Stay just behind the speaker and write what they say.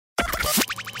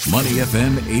Money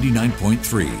FM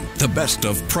 89.3, the best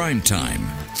of prime time.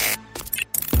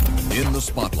 In the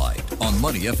spotlight on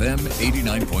Money FM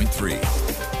 89.3.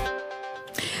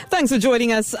 Thanks for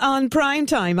joining us on Prime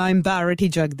Time. I'm Bharati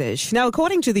Jagdish. Now,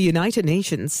 according to the United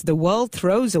Nations, the world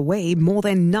throws away more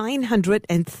than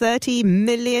 930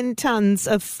 million tons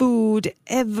of food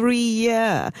every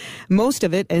year. Most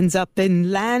of it ends up in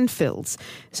landfills.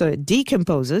 So it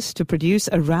decomposes to produce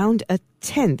around a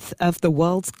tenth of the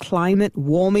world's climate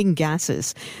warming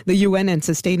gases. The UN and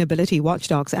sustainability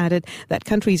watchdogs added that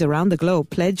countries around the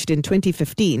globe pledged in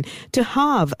 2015 to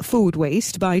halve food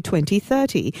waste by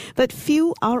 2030, but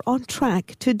few are on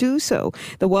track to do so.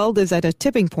 The world is at a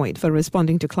tipping point for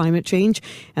responding to climate change,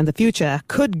 and the future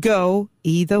could go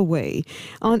either way.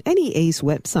 On NEA's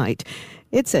website,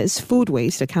 it says food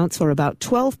waste accounts for about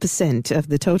 12% of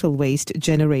the total waste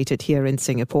generated here in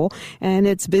Singapore, and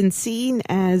it's been seen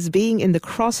as being in the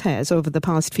crosshairs over the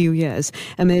past few years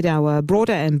amid our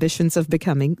broader ambitions of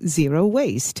becoming zero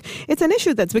waste. It's an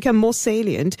issue that's become more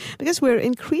salient because we're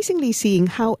increasingly seeing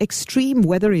how extreme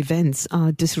weather events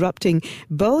are disrupting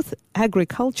both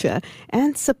agriculture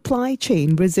and supply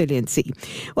chain resiliency.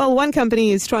 Well, one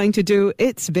company is trying to do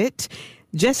its bit.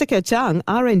 Jessica Chang,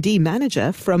 R&D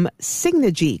Manager from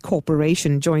Synergy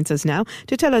Corporation, joins us now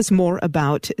to tell us more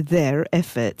about their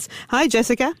efforts. Hi,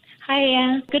 Jessica.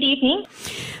 Hi, good evening.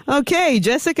 Okay,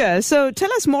 Jessica, so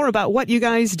tell us more about what you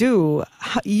guys do.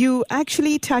 You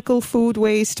actually tackle food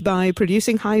waste by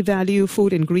producing high-value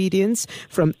food ingredients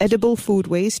from edible food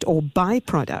waste or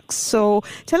byproducts. So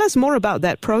tell us more about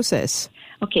that process.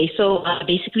 Okay, so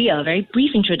basically a very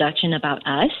brief introduction about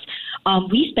us.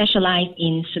 We specialize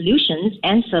in solutions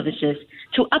and services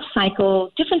to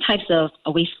upcycle different types of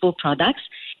wasteful products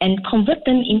and convert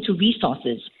them into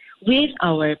resources with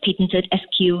our patented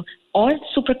SQ or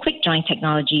super quick drying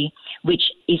technology, which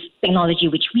is technology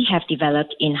which we have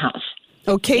developed in-house.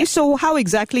 Okay, So how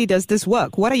exactly does this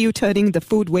work? What are you turning the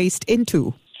food waste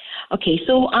into? Okay,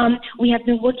 so we have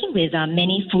been working with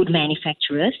many food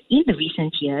manufacturers in the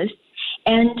recent years.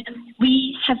 And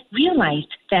we have realized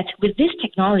that with this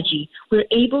technology, we're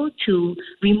able to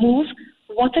remove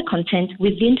water content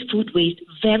within food waste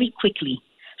very quickly.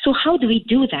 So how do we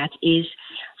do that is,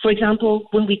 for example,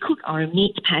 when we cook our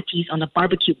meat patties on a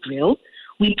barbecue grill,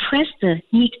 we press the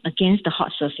meat against the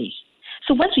hot surface.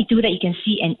 So once we do that, you can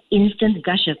see an instant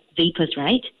gush of vapors,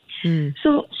 right?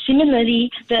 So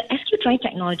similarly, the SQ Dry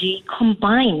technology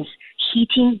combines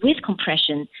heating with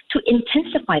compression to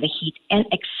intensify the heat and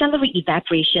accelerate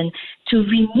evaporation to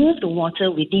remove the water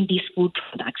within these food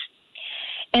products.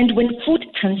 And when food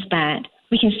turns bad,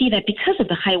 we can see that because of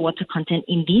the high water content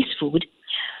in these food,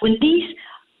 when these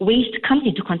waste comes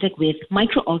into contact with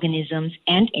microorganisms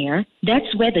and air,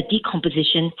 that's where the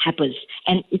decomposition happens.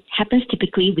 And it happens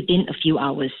typically within a few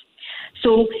hours.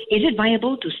 So is it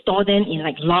viable to store them in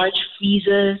like large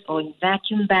freezers or in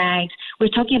vacuum bags? We're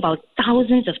talking about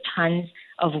thousands of tons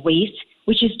of waste,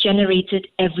 which is generated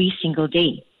every single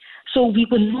day. So we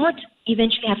will not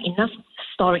eventually have enough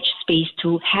storage space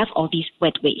to have all these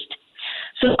wet waste.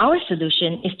 So our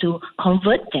solution is to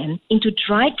convert them into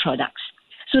dried products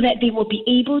so that they will be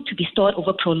able to be stored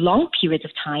over prolonged periods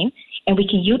of time, and we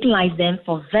can utilize them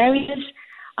for various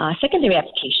secondary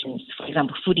applications, for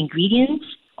example, food ingredients,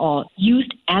 or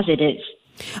used as it is.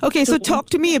 Okay, so talk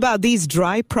to me about these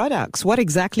dry products. What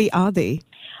exactly are they?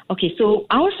 Okay, so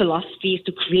our philosophy is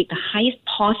to create the highest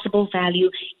possible value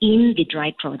in the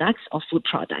dried products or food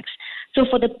products. So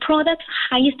for the products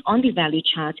highest on the value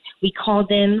chart, we call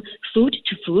them food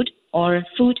to food or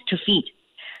food to feed.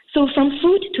 So from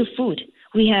food to food,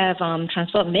 we have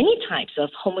transformed many types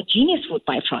of homogeneous food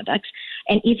byproducts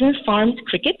and even farmed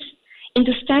crickets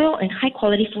into sterile and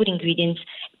high-quality food ingredients.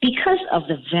 Because of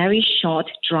the very short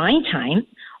drying time,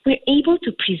 we're able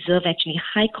to preserve actually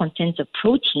high contents of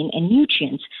protein and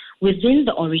nutrients within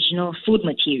the original food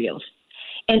materials.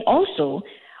 And also,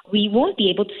 we won't be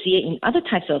able to see it in other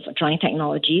types of drying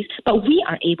technologies, but we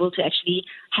are able to actually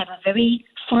have a very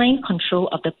fine control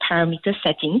of the parameter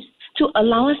settings to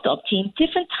allow us to obtain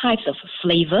different types of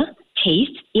flavor,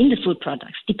 taste in the food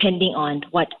products, depending on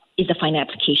what is the final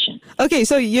application. Okay,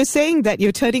 so you're saying that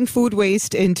you're turning food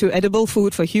waste into edible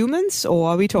food for humans, or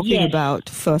are we talking about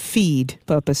for feed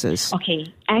purposes?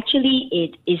 Okay, actually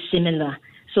it is similar.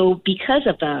 So because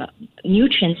of the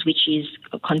nutrients which is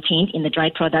contained in the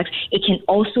dried products, it can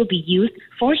also be used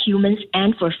for humans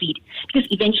and for feed. Because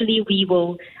eventually we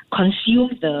will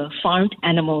consume the farmed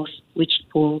animals which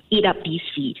will eat up these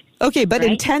feed. Okay, but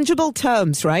in tangible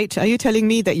terms, right? Are you telling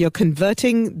me that you're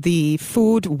converting the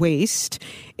food waste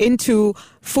into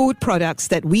food products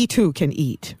that we too can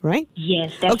eat, right?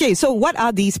 Yes. Okay, so what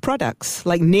are these products?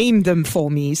 Like, name them for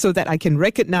me so that I can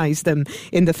recognize them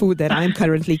in the food that I'm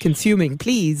currently consuming.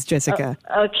 Please, Jessica.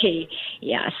 Okay.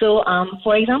 Yeah. So,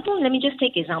 for example, let me just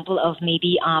take example of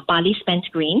maybe barley spent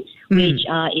grains, which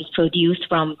is produced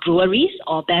from breweries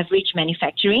or beverage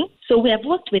manufacturing. So we have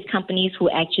worked with companies who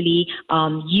actually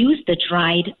use the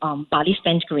dried barley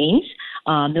spent grains,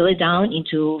 mill it down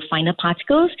into finer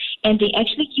particles, and they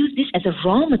actually use this as a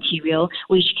raw material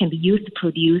which can be used to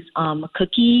produce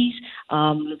cookies,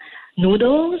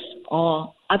 noodles,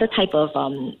 or other type of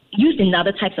used in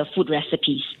other types of food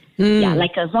recipes. Yeah,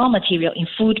 like a raw material in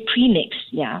food premix,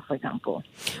 for example.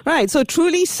 Right, so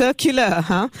truly circular,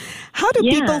 huh? How do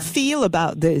people feel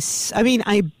about this? I mean,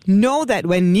 I know that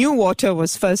when NEWater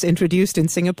was first introduced in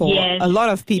Singapore, a lot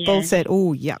of people said,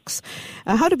 oh, yucks.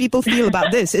 How do people feel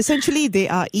about this? Essentially, they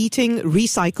are eating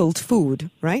recycled food,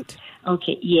 right?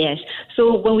 Okay, yes.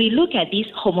 So when we look at these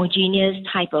homogeneous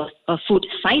type of food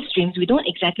side streams, we don't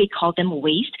exactly call them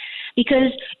waste,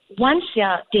 because once they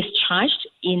are discharged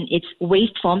in its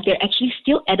waste form, they're actually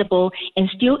still edible and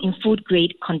still in food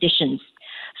grade conditions.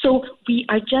 So we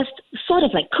are just sort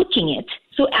of like cooking it.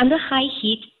 So under high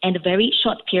heat and a very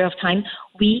short period of time,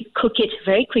 we cook it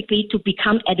very quickly to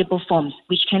become edible forms,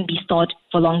 which can be stored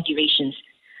for long durations.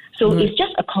 So it's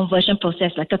just a conversion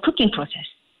process, like a cooking process.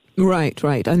 Right,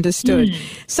 understood.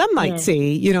 Some might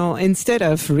say, instead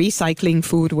of recycling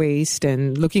food waste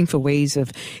and looking for ways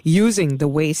of using the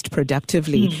waste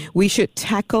productively, we should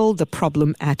tackle the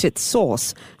problem at its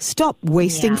source. Stop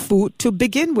wasting food to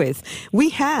begin with. We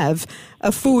have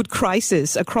a food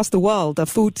crisis across the world, a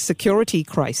food security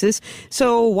crisis.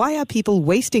 So why are people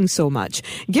wasting so much?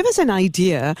 Give us an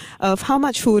idea of how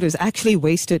much food is actually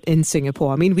wasted in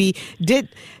Singapore. I mean, we did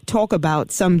talk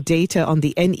about some data on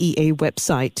the NEA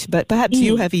website, but perhaps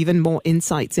you have even more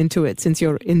insights into it since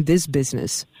you're in this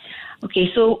business.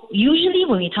 Okay, so usually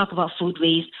when we talk about food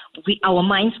waste, our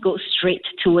minds go straight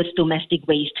towards domestic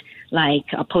waste, like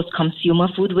post-consumer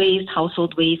food waste,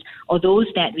 household waste, or those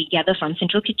that we gather from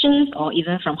central kitchens or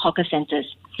even from hawker centers.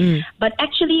 But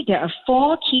actually, there are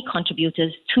 4 key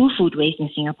contributors to food waste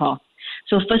in Singapore.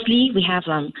 So firstly, we have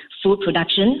food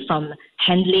production, from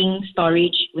handling,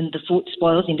 storage. When the food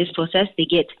spoils in this process, they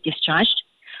get discharged.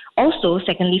 Also,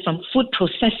 secondly, from food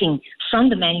processing from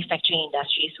the manufacturing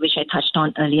industries, which I touched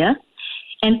on earlier.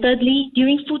 And thirdly,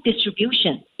 during food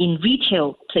distribution in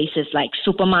retail places like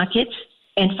supermarkets.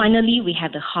 And finally, we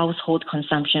have the household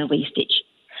consumption wastage.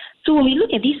 So when we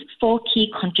look at these 4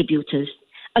 key contributors,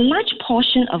 a large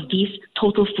portion of these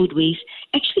total food waste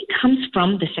actually comes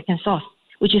from the second source,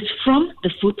 which is from the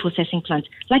food processing plants,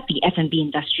 like the F&B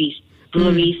industries,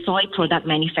 breweries, soy product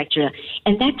manufacturer.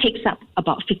 And that takes up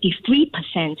about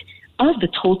 53% of the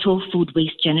total food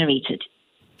waste generated.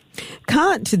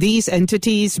 Can't these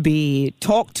entities be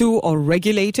talked to or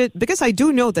regulated? Because I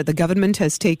do know that the government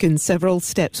has taken several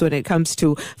steps when it comes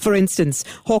to, for instance,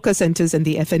 hawker centers and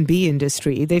the F&B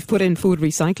industry. They've put in food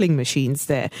recycling machines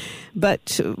there.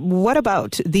 But what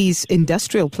about these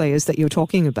industrial players that you're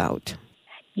talking about?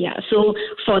 Yeah, so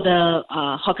for the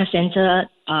hawker center,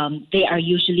 they are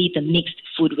usually the mixed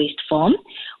food waste form,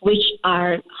 which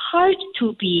are hard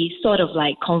to be sort of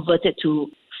like converted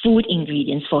to food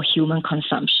ingredients for human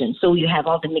consumption. So you have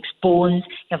all the mixed bones,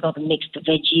 you have all the mixed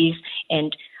veggies,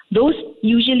 and those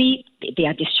usually they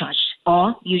are discharged,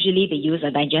 or usually they use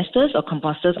digesters or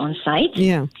composters on site.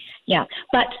 Yeah.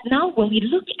 But now when we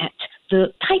look at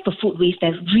the type of food waste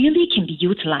that really can be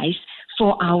utilized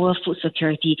for our food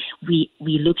security, we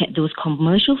look at those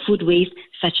commercial food waste,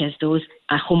 such as those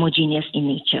are homogeneous in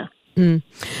nature.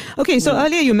 Okay, so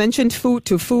earlier you mentioned food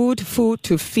to food, food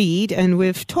to feed, and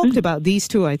we've talked about these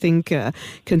two, I think,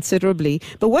 considerably.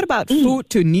 But what about food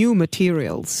to new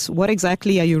materials? What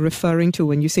exactly are you referring to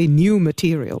when you say new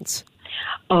materials?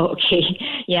 Oh, okay.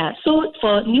 Yeah, so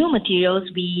for new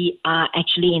materials, we are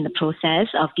actually in the process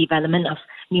of development of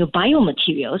new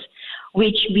biomaterials,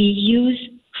 which we use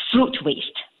fruit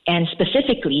waste. And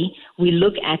specifically, we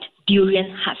look at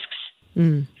durian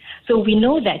husks. So we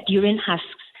know that durian husks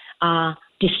are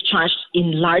discharged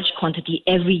in large quantity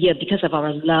every year because of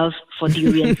our love for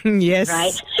durian. Yes.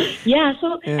 Right? Yeah,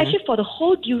 so actually for the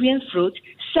whole durian fruit,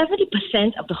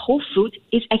 70% of the whole fruit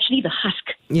is actually the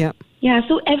husk. Yeah. Yeah,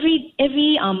 so every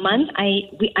month,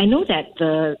 I know that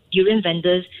the durian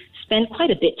vendors spend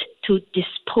quite a bit to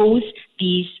dispose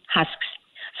these husks.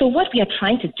 So what we are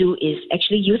trying to do is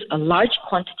actually use a large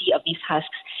quantity of these husks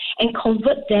and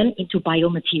convert them into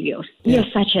biomaterials,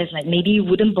 such as like maybe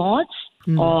wooden boards,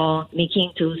 or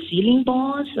making into ceiling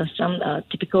boards or some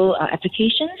typical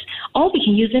applications, or we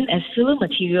can use them as filler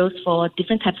materials for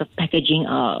different types of packaging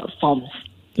forms.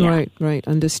 Yeah. Right.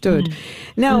 Understood.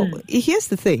 Now, here's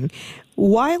the thing.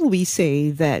 While we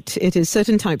say that it is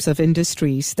certain types of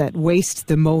industries that waste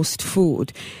the most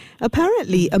food,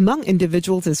 apparently among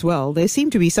individuals as well, there seem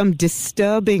to be some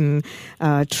disturbing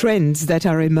trends that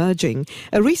are emerging.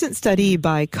 A recent study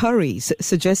by Currys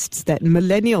suggests that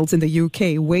millennials in the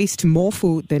UK waste more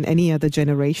food than any other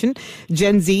generation.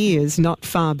 Gen Z is not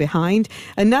far behind.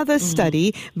 Another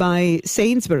study by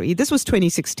Sainsbury, this was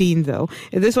 2016 though,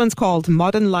 this one's called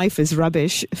Modern Life is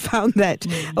Rubbish, found that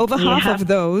over half of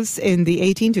those in the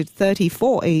 18 to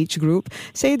 34 age group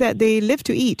say that they live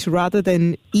to eat rather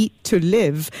than eat to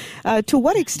live. To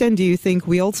what extent do you think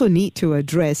we also need to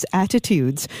address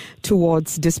attitudes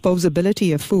towards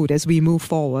disposability of food as we move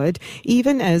forward,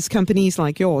 even as companies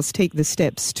like yours take the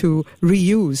steps to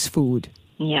reuse food?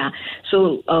 Yeah.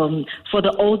 So for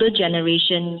the older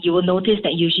generation, you will notice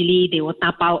that usually they will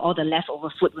tap out all the leftover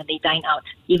food when they dine out,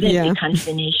 even if they can't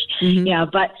finish. Yeah.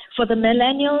 But for the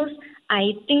millennials,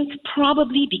 I think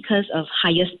probably because of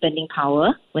higher spending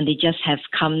power, when they just have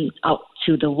come out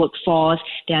to the workforce,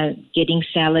 they are getting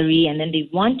salary, and then they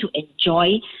want to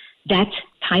enjoy that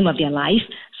time of their life.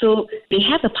 So they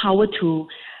have the power to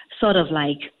sort of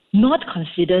like not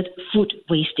consider food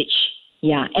wastage.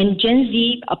 Yeah, and Gen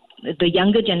Z, the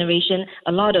younger generation,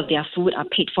 a lot of their food are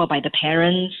paid for by the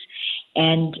parents.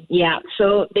 And yeah,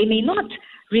 so they may not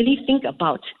really think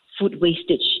about food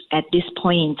wastage at this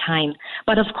point in time.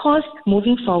 But of course,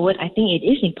 moving forward, I think it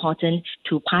is important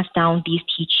to pass down these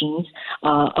teachings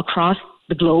across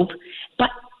the globe.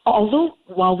 But although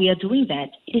while we are doing that,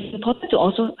 it is important to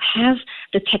also have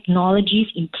the technologies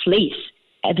in place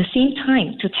at the same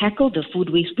time to tackle the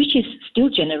food waste, which is still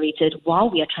generated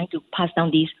while we are trying to pass down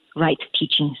these right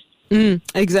teachings.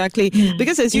 Exactly.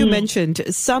 Because as you mentioned,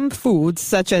 some foods,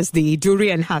 such as the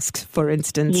durian husks, for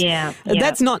instance,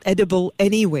 that's not edible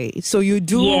anyway. So you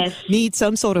do need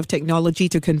some sort of technology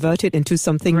to convert it into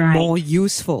something more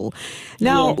useful.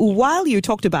 Now, while you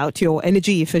talked about your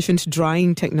energy efficient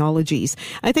drying technologies,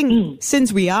 I think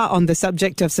since we are on the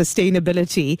subject of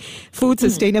sustainability, food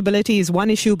sustainability is one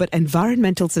issue, but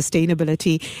environmental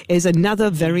sustainability is another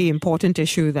very important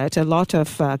issue that a lot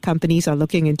of companies are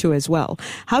looking into as well.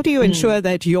 How do you ensure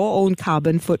that your own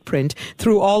carbon footprint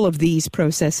through all of these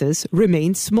processes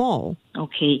remains small?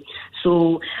 Okay,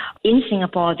 so in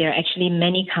Singapore, there are actually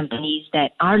many companies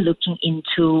that are looking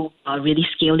into really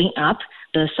scaling up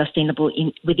the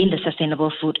within the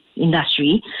sustainable food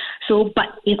industry. So, but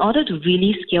in order to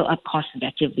really scale up cost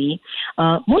effectively,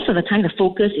 most of the time the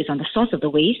focus is on the source of the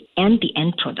waste and the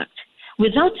end product,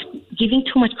 without giving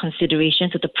too much consideration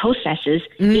to the processes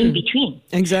in between.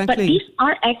 Exactly. But these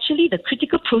are actually the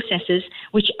critical processes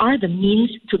which are the means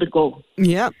to the goal.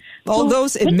 Yeah. All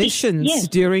those emissions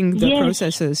during the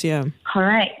processes,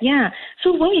 Correct,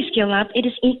 So when we scale up, it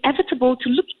is inevitable to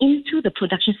look into the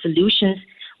production solutions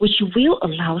which will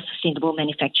allow sustainable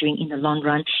manufacturing in the long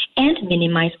run and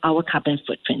minimize our carbon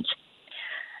footprint.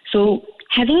 So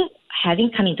having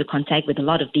come into contact with a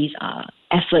lot of these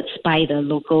efforts by the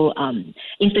local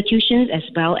institutions as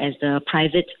well as the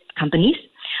private companies,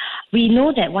 we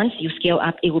know that once you scale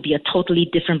up, it will be a totally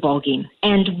different ballgame.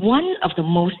 And one of the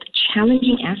most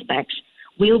challenging aspects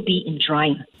will be in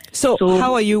drying. So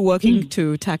how are you working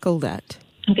to tackle that?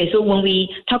 Okay, so when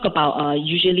we talk about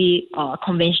usually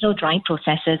conventional drying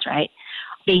processes, right,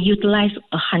 they utilize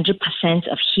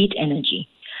 100% of heat energy.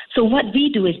 So what we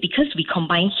do is, because we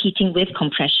combine heating with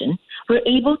compression, we're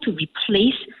able to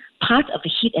replace part of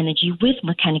the heat energy with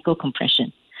mechanical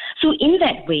compression. So in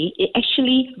that way, it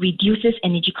actually reduces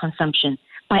energy consumption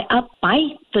by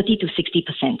 30 to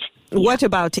 60%. What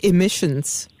about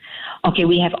emissions? Okay,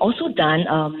 we have also done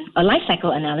a life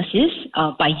cycle analysis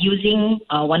by using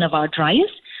one of our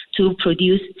dryers to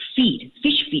produce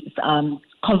fish feed,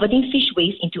 converting fish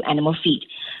waste into animal feed.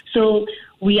 So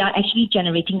we are actually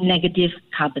generating negative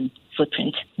carbon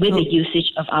footprint with the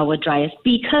usage of our dryers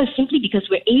simply because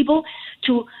we're able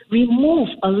to remove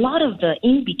a lot of the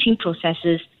in-between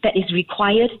processes that is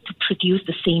required to produce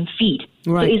the same feed.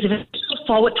 Right. So it's a very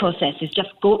straightforward process. It's just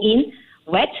go in,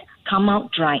 wet, come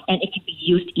out dry, and it can be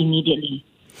used immediately.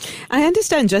 I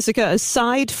understand, Jessica,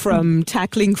 aside from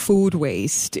tackling food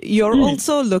waste, you're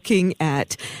also looking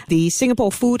at the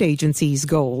Singapore Food Agency's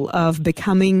goal of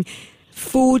becoming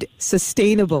food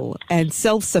sustainable and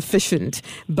self-sufficient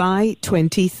by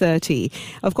 2030.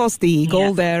 Of course, the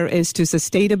goal there is to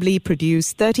sustainably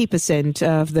produce 30%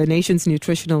 of the nation's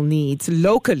nutritional needs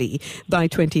locally by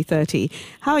 2030.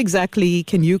 How exactly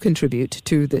can you contribute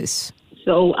to this?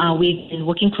 So we've been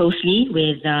working closely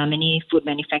with many food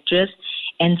manufacturers,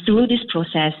 and through this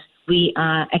process, we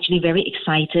are actually very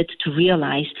excited to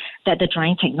realize that the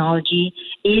drying technology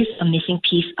is a missing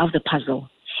piece of the puzzle.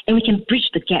 And we can bridge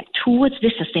the gap towards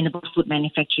this sustainable food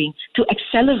manufacturing to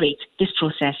accelerate this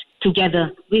process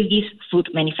together with these food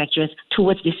manufacturers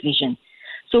towards this vision.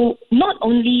 So we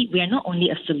are not only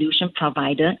a solution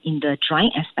provider in the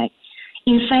drying aspect.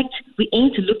 In fact, we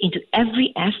aim to look into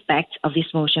every aspect of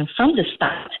this motion from the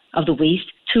start of the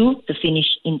waste to the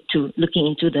finish, into looking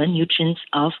into the nutrients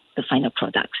of the final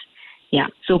products. Yeah,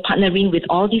 so partnering with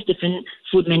all these different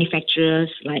food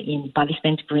manufacturers, like in barley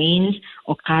spent grains,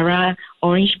 okara,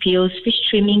 orange peels, fish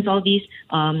trimmings, all these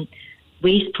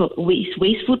waste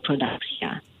food products.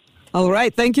 Yeah. All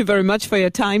right. Thank you very much for your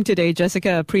time today,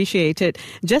 Jessica. Appreciate it.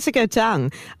 Jessica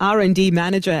Tang, R&D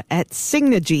Manager at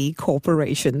Synergy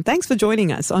Corporation. Thanks for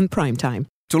joining us on Primetime.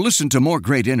 To listen to more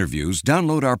great interviews,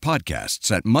 download our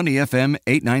podcasts at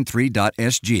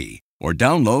moneyfm893.sg or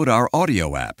download our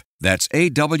audio app. That's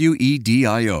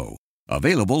AWEDIO.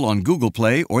 Available on Google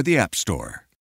Play or the App Store.